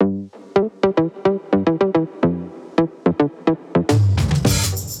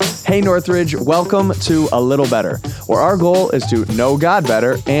Hey Northridge, welcome to A Little Better, where our goal is to know God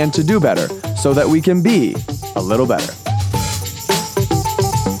better and to do better so that we can be a little better.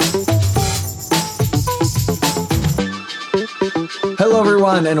 Hello,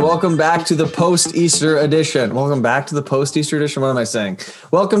 everyone, and welcome back to the post-Easter edition. Welcome back to the post-Easter edition. What am I saying?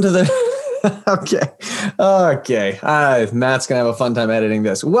 Welcome to the... Okay. Matt's going to have a fun time editing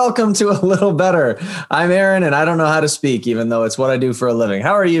this. Welcome to A Little Better. I'm Aaron, and I don't know how to speak, even though it's what I do for a living.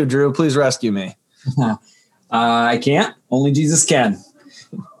 How are you, Drew? Please rescue me. I can't. Only Jesus can.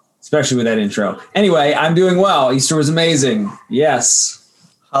 Especially with that intro. Anyway, I'm doing well. Easter was amazing. Yes.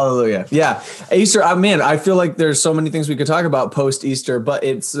 Hallelujah. Yeah. Easter, man, I feel like there's so many things we could talk about post-Easter, but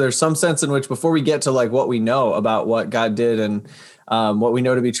there's some sense in which before we get to like what we know about what God did and what we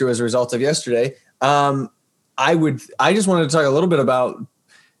know to be true as a result of yesterday, I just wanted to talk a little bit about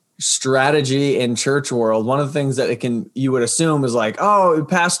strategy in church world. One of the things that you would assume is like, oh,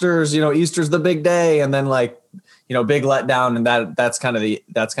 pastors, Easter's the big day, and then like, big letdown, and that's kind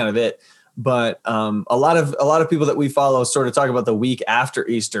of it. But a lot of people that we follow sort of talk about the week after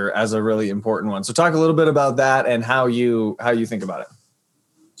Easter as a really important one. So talk a little bit about that and how you think about it.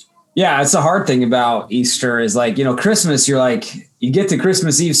 Yeah, it's the hard thing about Easter is like, Christmas, you're like, you get to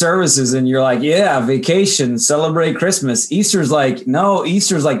Christmas Eve services and you're like, yeah, vacation, celebrate Christmas. Easter's like, no,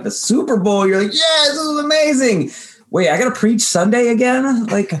 Easter's like the Super Bowl. You're like, yeah, this is amazing. Wait, I got to preach Sunday again?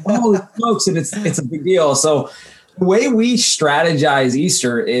 Like, holy smokes, and it's a big deal. So the way we strategize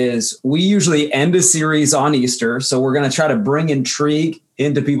Easter is we usually end a series on Easter. So we're going to try to bring intrigue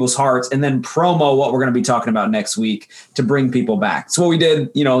into people's hearts and then promo what we're going to be talking about next week to bring people back. So what we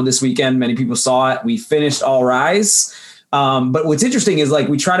did, this weekend, many people saw it. We finished All Rise. But what's interesting is like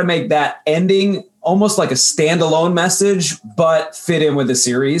we try to make that ending almost like a standalone message, but fit in with the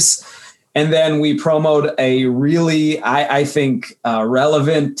series. And then we promoted a really, I think,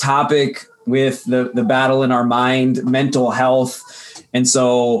 relevant topic with the battle in our mind, mental health. And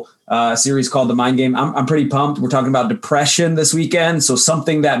so a series called The Mind Game. I'm pretty pumped. We're talking about depression this weekend. So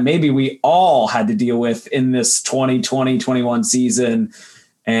something that maybe we all had to deal with in this 2020-21 season.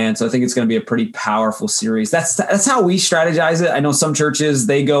 And so I think it's going to be a pretty powerful series. That's how we strategize it. I know some churches,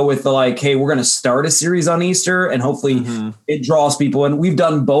 they go with the like, hey, we're going to start a series on Easter and hopefully it draws people in. We've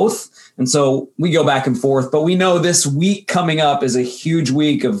done both. And so we go back and forth, but we know this week coming up is a huge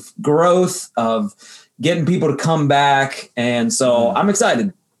week of growth, of getting people to come back. And so I'm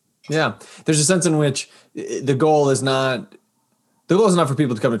excited. Yeah. There's a sense in which the goal is not for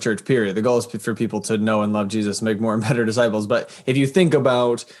people to come to church, period. The goal is for people to know and love Jesus, make more and better disciples. But if you think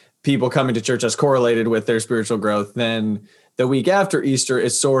about people coming to church as correlated with their spiritual growth, then the week after Easter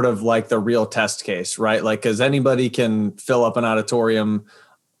is sort of like the real test case, right? Like, because anybody can fill up an auditorium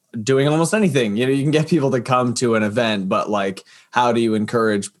doing almost anything. You can get people to come to an event, but like, how do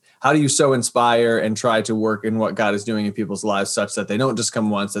you so inspire and try to work in what God is doing in people's lives such that they don't just come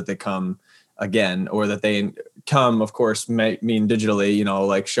once, that they come again, or that they come, of course, may mean digitally,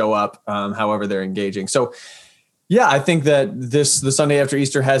 like show up, however they're engaging. So yeah, I think that the Sunday after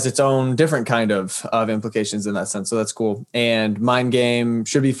Easter has its own different kind of implications in that sense. So that's cool. And Mind Game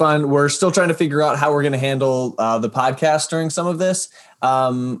should be fun. We're still trying to figure out how we're going to handle the podcast during some of this.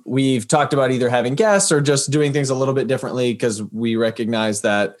 We've talked about either having guests or just doing things a little bit differently because we recognize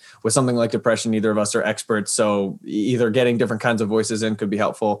that with something like depression, neither of us are experts. So either getting different kinds of voices in could be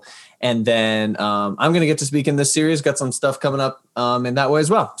helpful. And then I'm going to get to speak in this series, got some stuff coming up in that way as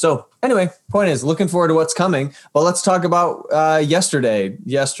well. So anyway, point is looking forward to what's coming. But let's talk about yesterday.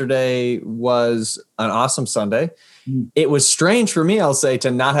 Yesterday was an awesome Sunday. It was strange for me, I'll say, to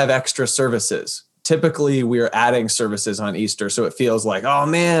not have extra services. Typically, we're adding services on Easter, so it feels like, oh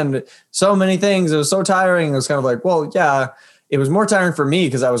man, so many things. It was so tiring. It was kind of like, well, yeah, it was more tiring for me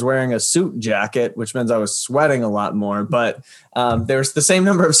because I was wearing a suit jacket, which means I was sweating a lot more. But there's the same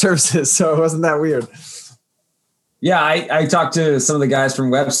number of services, so it wasn't that weird. Yeah, I talked to some of the guys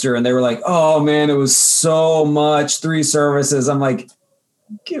from Webster, and they were like, oh man, it was so much, 3 services. I'm like,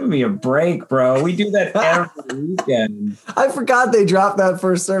 give me a break, bro. We do that every weekend. I forgot they dropped that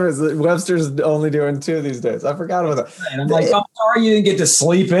first service. Webster's only doing 2 these days. I forgot about that. And I'm like, I'm sorry you didn't get to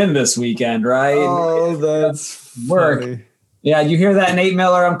sleep in this weekend, right? Oh, that's work. Funny. Yeah, you hear that, Nate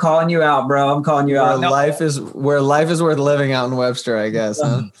Miller? I'm calling you out, bro. I'm calling you out. Life is worth living out in Webster, I guess.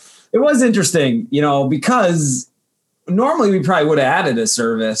 Huh? It was interesting, because normally we probably would have added a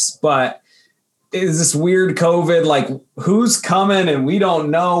service, but is this weird COVID, like who's coming and we don't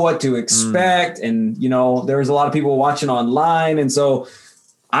know what to expect. And, there was a lot of people watching online. And so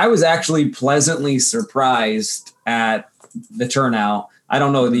I was actually pleasantly surprised at the turnout. I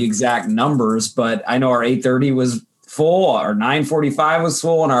don't know the exact numbers, but I know our 8:30 was full. Our 9:45 was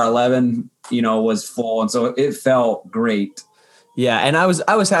full, and our 11, was full, and so it felt great. Yeah, and I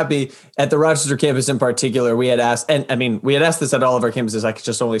was happy at the Rochester campus in particular. We had asked, and I mean, we had asked this at all of our campuses. I could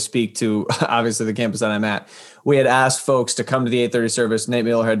just only speak to obviously the campus that I'm at. We had asked folks to come to the 8:30 service. Nate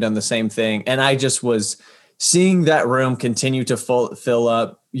Miller had done the same thing, and I just was seeing that room continue to fill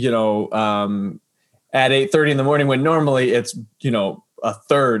up. At 8:30 in the morning, when normally it's a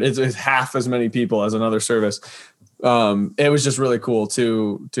third, it's half as many people as another service. It was just really cool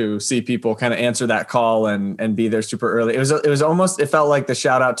to see people kind of answer that call and be there super early. It was almost, it felt like the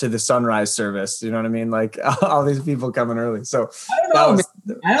shout out to the sunrise service. You know what I mean? Like all these people coming early. So I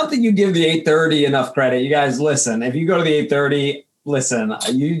don't think you give the 8:30 enough credit. You guys, listen, if you go to the 8:30, listen,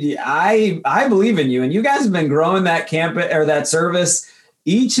 I believe in you, and you guys have been growing that campus or that service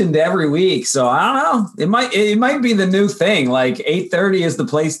each and every week. So I don't know, it might be the new thing. Like 8:30 is the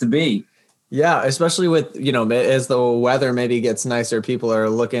place to be. Yeah, especially with, as the weather maybe gets nicer, people are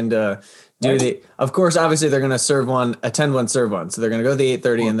looking to do of course, obviously they're going to attend one, serve one. So they're going to go to the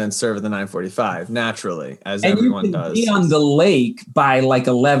 8:30 and then serve at the 9:45 naturally, as everyone does. Be on the lake by like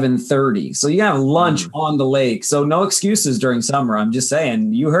 11:30. So you have lunch on the lake. So no excuses during summer. I'm just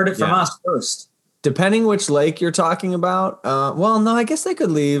saying, you heard it from us first. Depending which lake you're talking about. Well, no, I guess they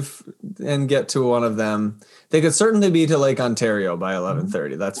could leave and get to one of them. They could certainly be to Lake Ontario by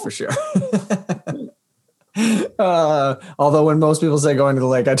 11:30. That's for sure. Although when most people say going to the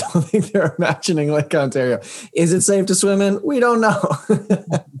lake, I don't think they're imagining Lake Ontario. Is it safe to swim in? We don't know.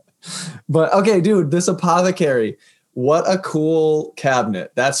 But okay, dude, this apothecary. What a cool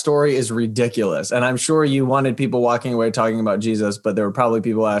cabinet. That story is ridiculous. And I'm sure you wanted people walking away talking about Jesus, but there were probably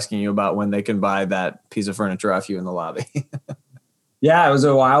people asking you about when they can buy that piece of furniture off you in the lobby. Yeah, it was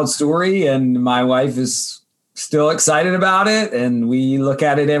a wild story, and my wife is still excited about it. And we look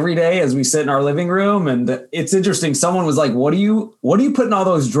at it every day as we sit in our living room. And it's interesting. Someone was like, what do you put in all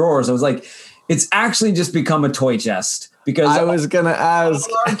those drawers? I was like, it's actually just become a toy chest. Because I was going to ask,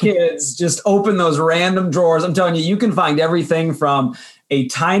 our kids just open those random drawers. I'm telling you, you can find everything from a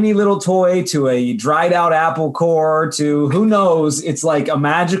tiny little toy to a dried out apple core to who knows. It's like a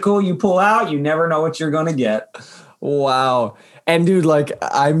magical you pull out. You never know what you're going to get. Wow. And dude, like,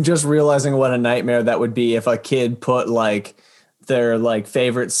 I'm just realizing what a nightmare that would be if a kid put like their like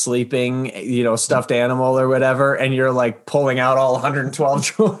favorite sleeping, stuffed animal or whatever, and you're like pulling out all 112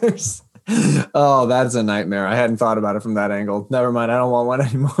 drawers. Oh, that's a nightmare. I hadn't thought about it from that angle. Never mind. I don't want one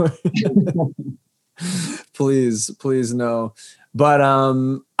anymore. Please no. But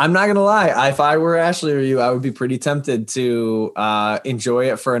I'm not going to lie. If I were Ashley or you, I would be pretty tempted to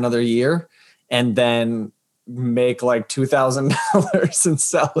enjoy it for another year and then make like $2,000 and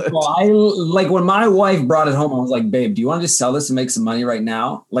sell it. Well, I like when my wife brought it home, I was like, babe, do you want to just sell this and make some money right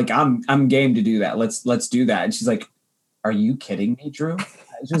now? Like I'm game to do that. Let's do that. And she's like, are you kidding me, Drew?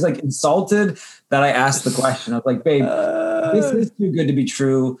 She was like insulted that I asked the question. I was like, babe, this is too good to be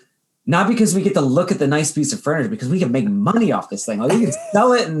true. Not because we get to look at the nice piece of furniture, because we can make money off this thing. Like we can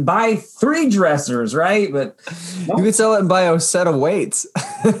sell it and buy 3 dressers, right? But you could sell it and buy a set of weights.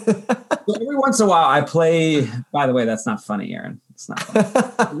 So every once in a while I play, by the way, that's not funny, Aaron. It's not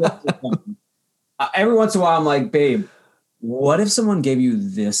funny. Every once in a while I'm like, babe, what if someone gave you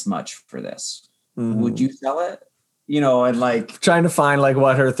this much for this? Mm-hmm. Would you sell it? And like trying to find like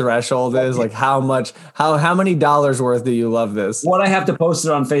what her threshold is, like how many dollars worth do you love this? What I have to post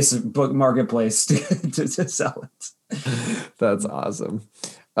it on Facebook Marketplace to sell it. That's awesome.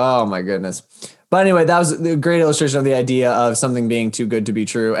 Oh my goodness. But anyway, that was a great illustration of the idea of something being too good to be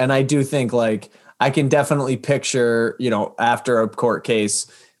true. And I do think like I can definitely picture, after a court case,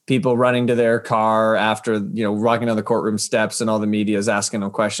 people running to their car after, walking down the courtroom steps and all the media is asking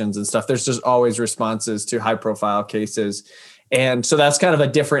them questions and stuff. There's just always responses to high profile cases. And so that's kind of a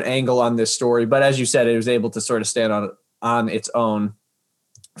different angle on this story. But as you said, it was able to sort of stand on its own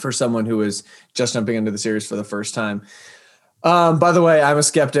for someone who is just jumping into the series for the first time. By the way, I'm a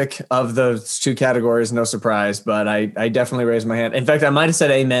skeptic of those 2 categories, no surprise, but I definitely raised my hand. In fact, I might've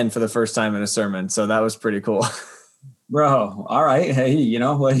said amen for the first time in a sermon. So that was pretty cool. Bro, all right. Hey,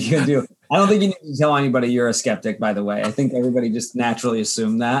 what are you going to do? I don't think you need to tell anybody you're a skeptic, by the way. I think everybody just naturally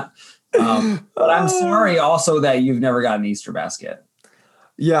assumed that. But I'm sorry also that you've never got an Easter basket.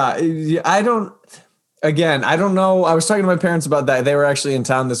 Yeah, I don't know. I was talking to my parents about that. They were actually in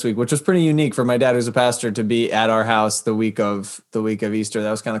town this week, which was pretty unique for my dad, who's a pastor, to be at our house the week of Easter.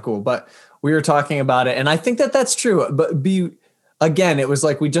 That was kind of cool. But we were talking about it, and I think that that's true. But again, it was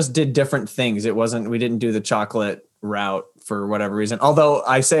like we just did different things. We didn't do the chocolate route for whatever reason. Although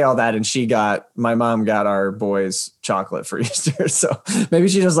I say all that, and my mom got our boys chocolate for Easter. So maybe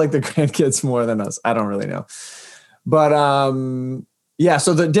she does like the grandkids more than us. I don't really know. But yeah,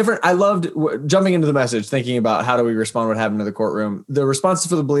 so I loved jumping into the message, thinking about how do we respond to what happened in the courtroom. The responses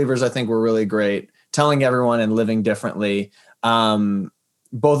for the believers, I think, were really great. Telling everyone and living differently.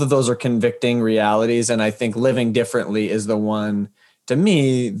 Both of those are convicting realities. And I think living differently is the one, to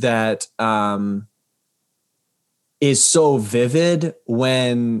me, that is so vivid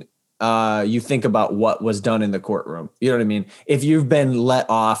when you think about what was done in the courtroom. You know what I mean? If you've been let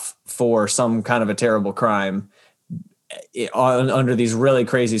off for some kind of a terrible crime under these really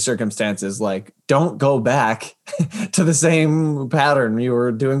crazy circumstances, like, don't go back to the same pattern you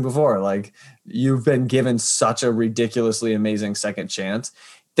were doing before. Like, you've been given such a ridiculously amazing second chance.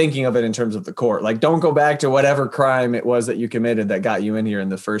 Thinking of it in terms of the court, like, don't go back to whatever crime it was that you committed that got you in here in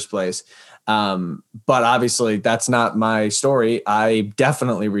the first place. But obviously that's not my story. I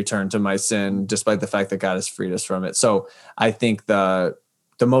definitely return to my sin, despite the fact that God has freed us from it. So I think the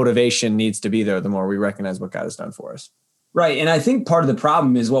motivation needs to be there the more we recognize what God has done for us. Right. And I think part of the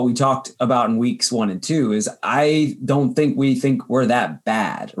problem is what we talked about in weeks 1 and 2 is I don't think we think we're that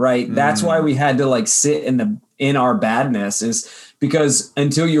bad. Right. That's why we had to like sit in our badness, is because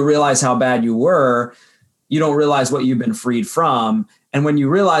until you realize how bad you were, you don't realize what you've been freed from. And when you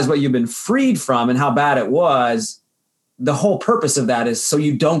realize what you've been freed from and how bad it was, the whole purpose of that is so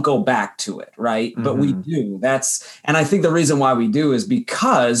you don't go back to it. Right. But we do. And I think the reason why we do is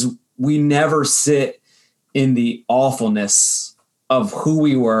because we never sit in the awfulness of who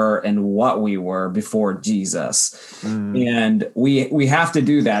we were and what we were before Jesus. And we have to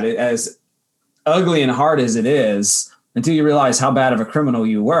do that, as ugly and hard as it is. Until you realize how bad of a criminal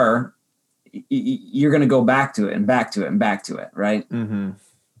you were, you're going to go back to it and back to it and back to it. Right.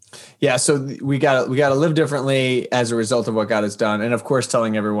 Yeah. So we got to live differently as a result of what God has done. And of course,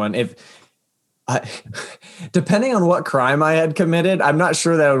 telling everyone, depending on what crime I had committed, I'm not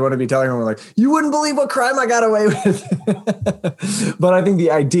sure that I would want to be telling everyone, like, you wouldn't believe what crime I got away with. But I think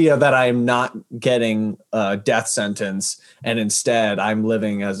the idea that I'm not getting a death sentence and instead I'm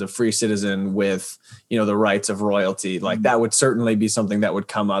living as a free citizen with, the rights of royalty, like, that would certainly be something that would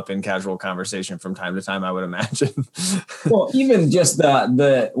come up in casual conversation from time to time, I would imagine. Well, even just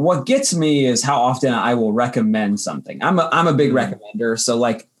the what gets me is how often I will recommend something. I'm a big recommender. So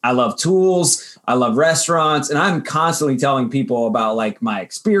like, I love tools, I love restaurants, and I'm constantly telling people about like my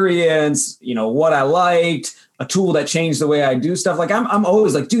experience, what I liked, a tool that changed the way I do stuff. Like I'm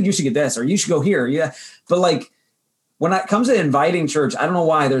always like, dude, you should get this, or you should go here. Yeah. But like, when it comes to inviting church, I don't know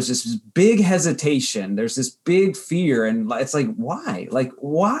why there's this big hesitation. There's this big fear. And it's like, why? Like,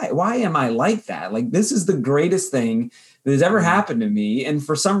 why am I like that? Like, this is the greatest thing that has ever happened to me. And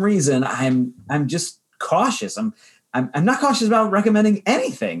for some reason, I'm just cautious. I'm not cautious about recommending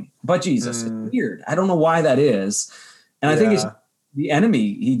anything but Jesus. It's weird. I don't know why that is. And I think it's the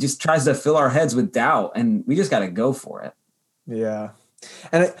enemy. He just tries to fill our heads with doubt, and we just got to go for it. Yeah.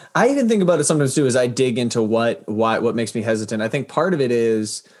 And I even think about it sometimes too, as I dig into what makes me hesitant. I think part of it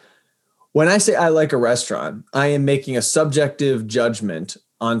is when I say I like a restaurant, I am making a subjective judgment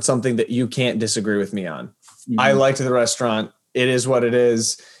on something that you can't disagree with me on. I liked the restaurant. It is what it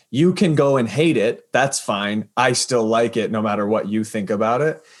is. You can go and hate it. That's fine. I still like it no matter what you think about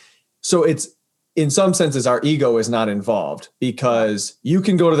it. So it's, in some senses, our ego is not involved, because you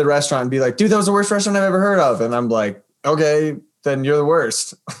can go to the restaurant and be like, dude, that was the worst restaurant I've ever heard of. And I'm like, okay, then you're the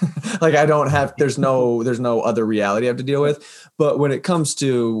worst. Like, there's no other reality I have to deal with. But when it comes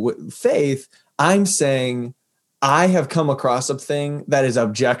to faith, I'm saying I have come across something that is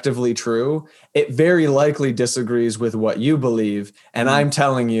objectively true. It very likely disagrees with what you believe. And I'm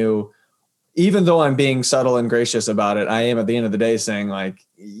telling you, even though I'm being subtle and gracious about it, I am at the end of the day saying, like,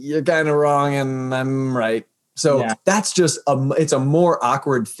 you're kind of wrong and I'm right. So that's just it's a more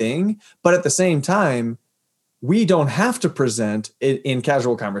awkward thing. But at the same time, we don't have to present it in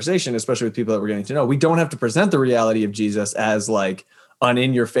casual conversation, especially with people that we're getting to know. We don't have to present the reality of Jesus as like an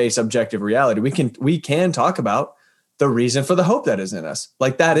in-your-face objective reality. We can talk about the reason for the hope that is in us.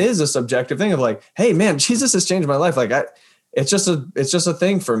 Like, that is a subjective thing of like, hey man, Jesus has changed my life. Like, it's just a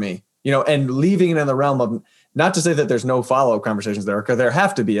thing for me, and leaving it in the realm of, not to say that there's no follow-up conversations there, because there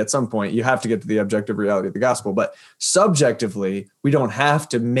have to be at some point. You have to get to the objective reality of the gospel, but subjectively, we don't have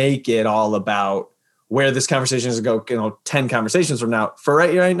to make it all about where this conversation is going to go, 10 conversations from now. For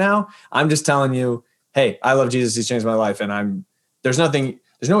right now, I'm just telling you, hey, I love Jesus. He's changed my life. And there's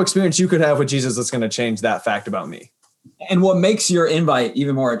no experience you could have with Jesus that's going to change that fact about me. And what makes your invite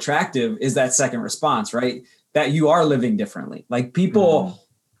even more attractive is that second response, right? That you are living differently. Like, people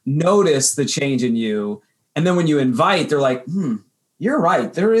notice the change in you. And then when you invite, they're like, you're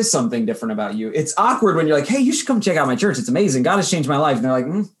right. There is something different about you. It's awkward when you're like, hey, you should come check out my church. It's amazing. God has changed my life. And they're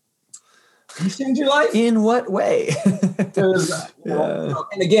like, You changed your life? In what way?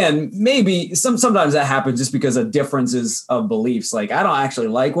 And again, maybe sometimes that happens just because of differences of beliefs. Like, I don't actually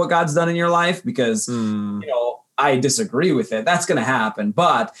like what God's done in your life because, I disagree with it. That's going to happen.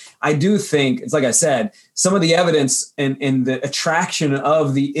 But I do think it's like I said, some of the evidence in the attraction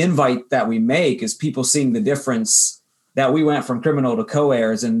of the invite that we make is people seeing the difference that we went from criminal to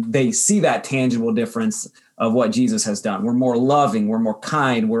co-heirs, and they see that tangible difference of what Jesus has done. We're more loving, we're more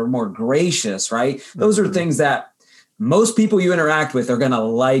kind, we're more gracious, right? Those are things that most people you interact with are going to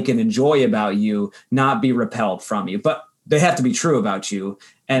like and enjoy about you, not be repelled from you, but they have to be true about you.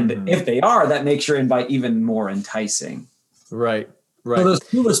 And if they are, that makes your invite even more enticing. Right. So those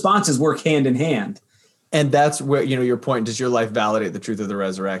two responses work hand in hand. And that's where, your point, does your life validate the truth of the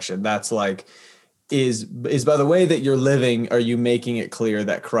resurrection? That's like, is by the way that you're living, are you making it clear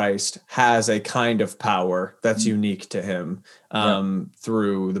that Christ has a kind of power that's unique to him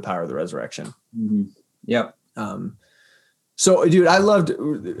through the power of the resurrection? Mm-hmm. Yep. So, dude, I loved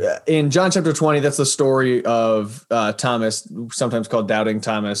in John chapter 20, that's the story of Thomas, sometimes called Doubting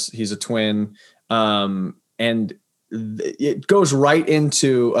Thomas. He's a twin. And it goes right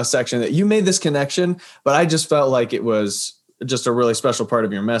into a section that you made this connection, but I just felt like it was just a really special part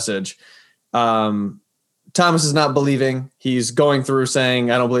of your message. Thomas is not believing. He's going through saying,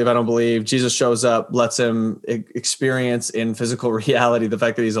 I don't believe. Jesus shows up, lets him experience in physical reality the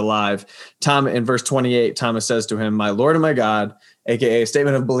fact that he's alive. In verse 28, Thomas says to him, my Lord and my God, aka a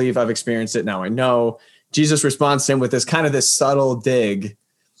statement of belief. I've experienced it. Now I know. Jesus responds to him with this subtle dig.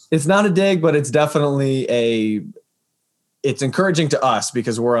 It's not a dig, but it's definitely it's encouraging to us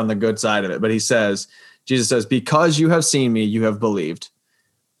because we're on the good side of it. But Jesus says, because you have seen me, you have believed.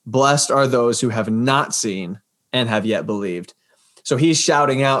 Blessed are those who have not seen and have yet believed. So he's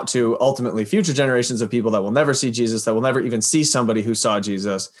shouting out to ultimately future generations of people that will never see Jesus, that will never even see somebody who saw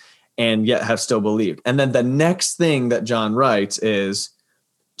Jesus and yet have still believed. And then the next thing that John writes is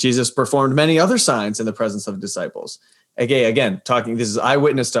Jesus performed many other signs in the presence of disciples. Again, this is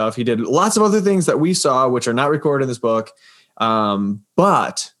eyewitness stuff. He did lots of other things that we saw, which are not recorded in this book.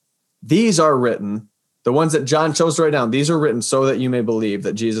 But these are written. The ones that John chose to write down, these are written so that you may believe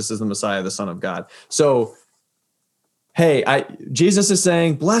that Jesus is the Messiah, the Son of God. So, Jesus is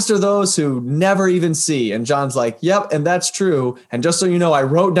saying, blessed are those who never even see. And John's like, yep, and that's true. And just so you know, I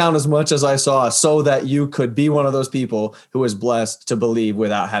wrote down as much as I saw so that you could be one of those people who is blessed to believe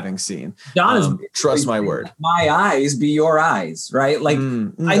without having seen. John is trust my word. My eyes be your eyes, right? Like,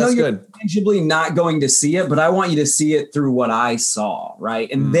 I know you're tangibly not going to see it, but I want you to see it through what I saw,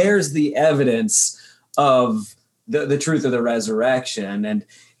 right? And there's the evidence of the truth of the resurrection. And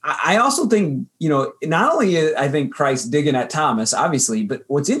I also think, not only I think Christ digging at Thomas, obviously, but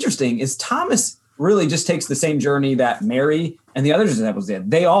what's interesting is Thomas really just takes the same journey that Mary and the other disciples did.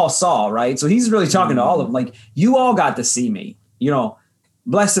 They all saw, right? So he's really talking to all of them. Like, you all got to see me,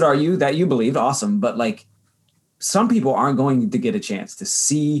 blessed are you that you believed. Awesome. But like, some people aren't going to get a chance to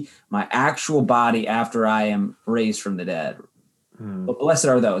see my actual body after I am raised from the dead. But blessed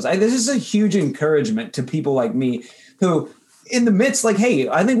are those. This is a huge encouragement to people like me who, in the midst, like, hey,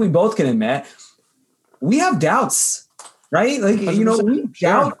 I think we both can admit we have doubts, right? Like, we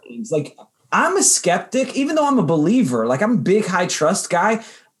doubt things. Like, I'm a skeptic, even though I'm a believer. Like, I'm a big high trust guy.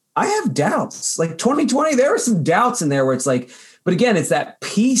 I have doubts. Like 2020, there were some doubts in there where it's like, but again, it's that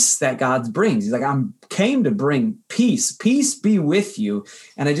peace that God brings. He's like, I came to bring peace. Peace be with you.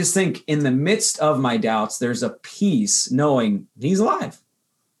 And I just think in the midst of my doubts, there's a peace knowing he's alive.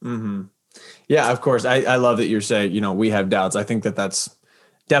 Mm-hmm. Yeah, of course. I love that you're saying, we have doubts. I think that that's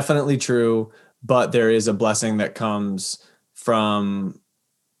definitely true, but there is a blessing that comes from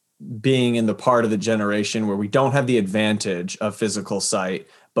being in the part of the generation where we don't have the advantage of physical sight,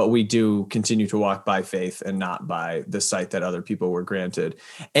 but we do continue to walk by faith and not by the sight that other people were granted.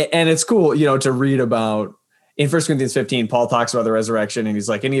 And it's cool, to read about in 1 Corinthians 15, Paul talks about the resurrection, and he's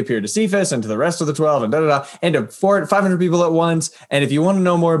like, and he appeared to Cephas and to the rest of the 12 and and to 500 people at once. And if you want to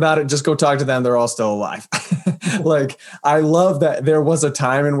know more about it, just go talk to them. They're all still alive. Like, I love that there was a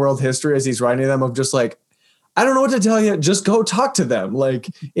time in world history as he's writing them of just like, I don't know what to tell you. Just go talk to them. Like,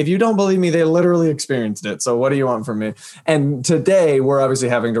 if you don't believe me, they literally experienced it. So what do you want from me? And today we're obviously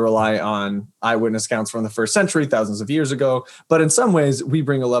having to rely on eyewitness accounts from the first century, thousands of years ago. But in some ways we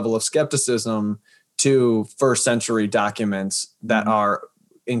bring a level of skepticism to first century documents that are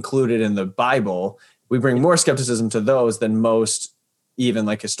included in the Bible. We bring more skepticism to those than most, even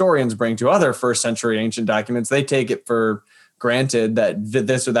like historians bring to other first century ancient documents. They take it for granted that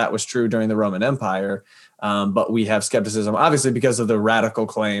this or that was true during the Roman Empire. But we have skepticism, obviously, because of the radical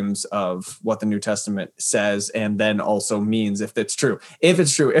claims of what the New Testament says, and then also means if it's true. If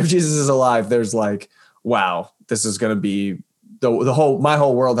it's true, if Jesus is alive, there's like, wow, this is going to be my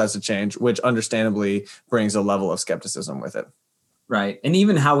whole world has to change, which understandably brings a level of skepticism with it. Right. And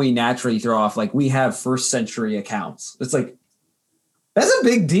even how we naturally throw off, like we have first century accounts. It's like, that's a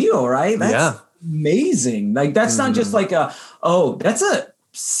big deal, right? That's amazing. Like, that's not just like that's a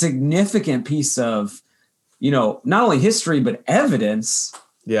significant piece of, not only history, but evidence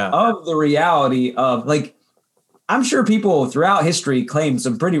of the reality of, like, I'm sure people throughout history claim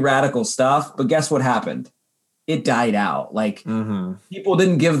some pretty radical stuff, but guess what happened? It died out. Like people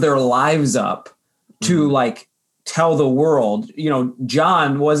didn't give their lives up to like tell the world,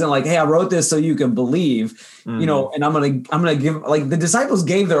 John wasn't like, hey, I wrote this so you can believe, and I'm going to give, like, the disciples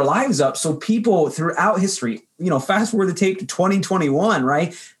gave their lives up. So people throughout history, fast forward the tape to 2021,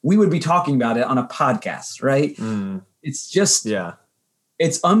 right? We would be talking about it on a podcast, right? It's just,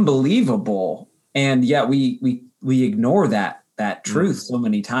 it's unbelievable. And yet we ignore that truth so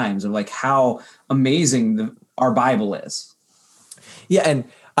many times of like how amazing our Bible is. Yeah. And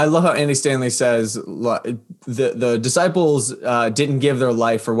I love how Andy Stanley says the disciples didn't give their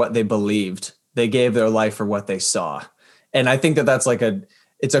life for what they believed. They gave their life for what they saw. And I think that's like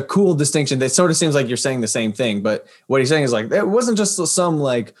it's a cool distinction. That sort of seems like you're saying the same thing, but what he's saying is like, it wasn't just some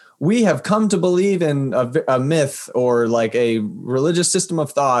like, we have come to believe in a myth or like a religious system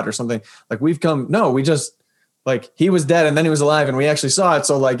of thought or something. Like we just, like, he was dead and then he was alive and we actually saw it.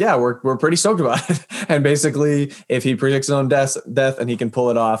 So like, yeah, we're pretty stoked about it. And basically if he predicts his own death and he can pull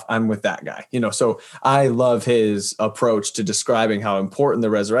it off, I'm with that guy, so I love his approach to describing how important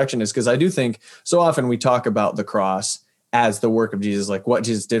the resurrection is. Cause I do think so often we talk about the cross as the work of Jesus, like what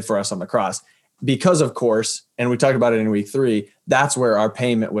Jesus did for us on the cross, because of course, and we talked about it in week 3, that's where our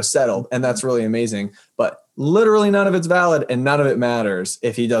payment was settled. And that's really amazing, but literally none of it's valid and none of it matters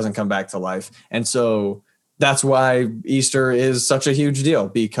if he doesn't come back to life. And so that's why Easter is such a huge deal,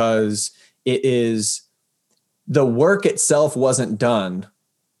 because it is, the work itself wasn't done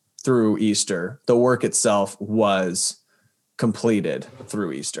through Easter. The work itself was completed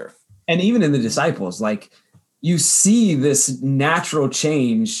through Easter. And even in the disciples, like you see this natural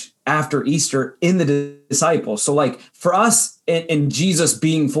change after Easter in the disciples. So like for us and Jesus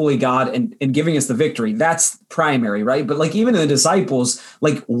being fully God and giving us the victory, that's primary, right? But like even in the disciples,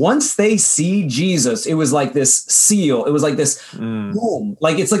 like once they see Jesus, it was like this seal. It was like this boom.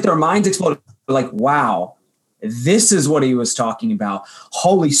 Like it's like their minds exploded. Like, wow, this is what he was talking about.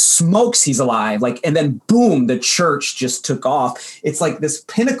 Holy smokes, he's alive. Like, and then boom, the church just took off. It's like this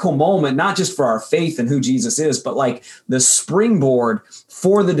pinnacle moment, not just for our faith and who Jesus is, but like the springboard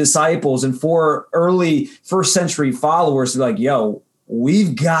for the disciples and for early first century followers to be like, yo,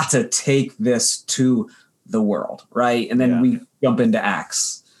 we've got to take this to the world, right? And then we jump into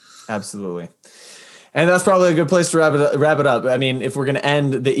Acts. Absolutely. And that's probably a good place to wrap it up. I mean, if we're going to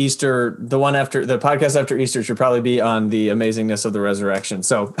end the Easter, the podcast after Easter should probably be on the amazingness of the resurrection.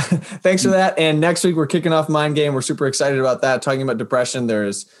 So thanks for that. And next week we're kicking off Mind Game. We're super excited about that. Talking about depression.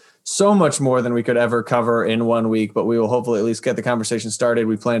 There's so much more than we could ever cover in 1 week, but we will hopefully at least get the conversation started.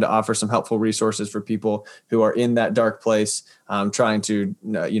 We plan to offer some helpful resources for people who are in that dark place, trying to,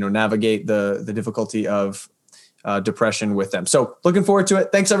 navigate the difficulty of depression with them. So looking forward to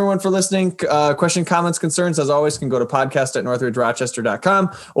it. Thanks everyone for listening. Question, comments, concerns, as always, can go to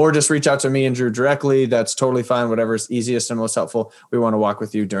podcast@northridgerochester.com or just reach out to me and Drew directly. That's totally fine. Whatever's easiest and most helpful. We want to walk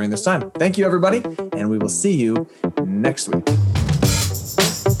with you during this time. Thank you, everybody. And we will see you next week.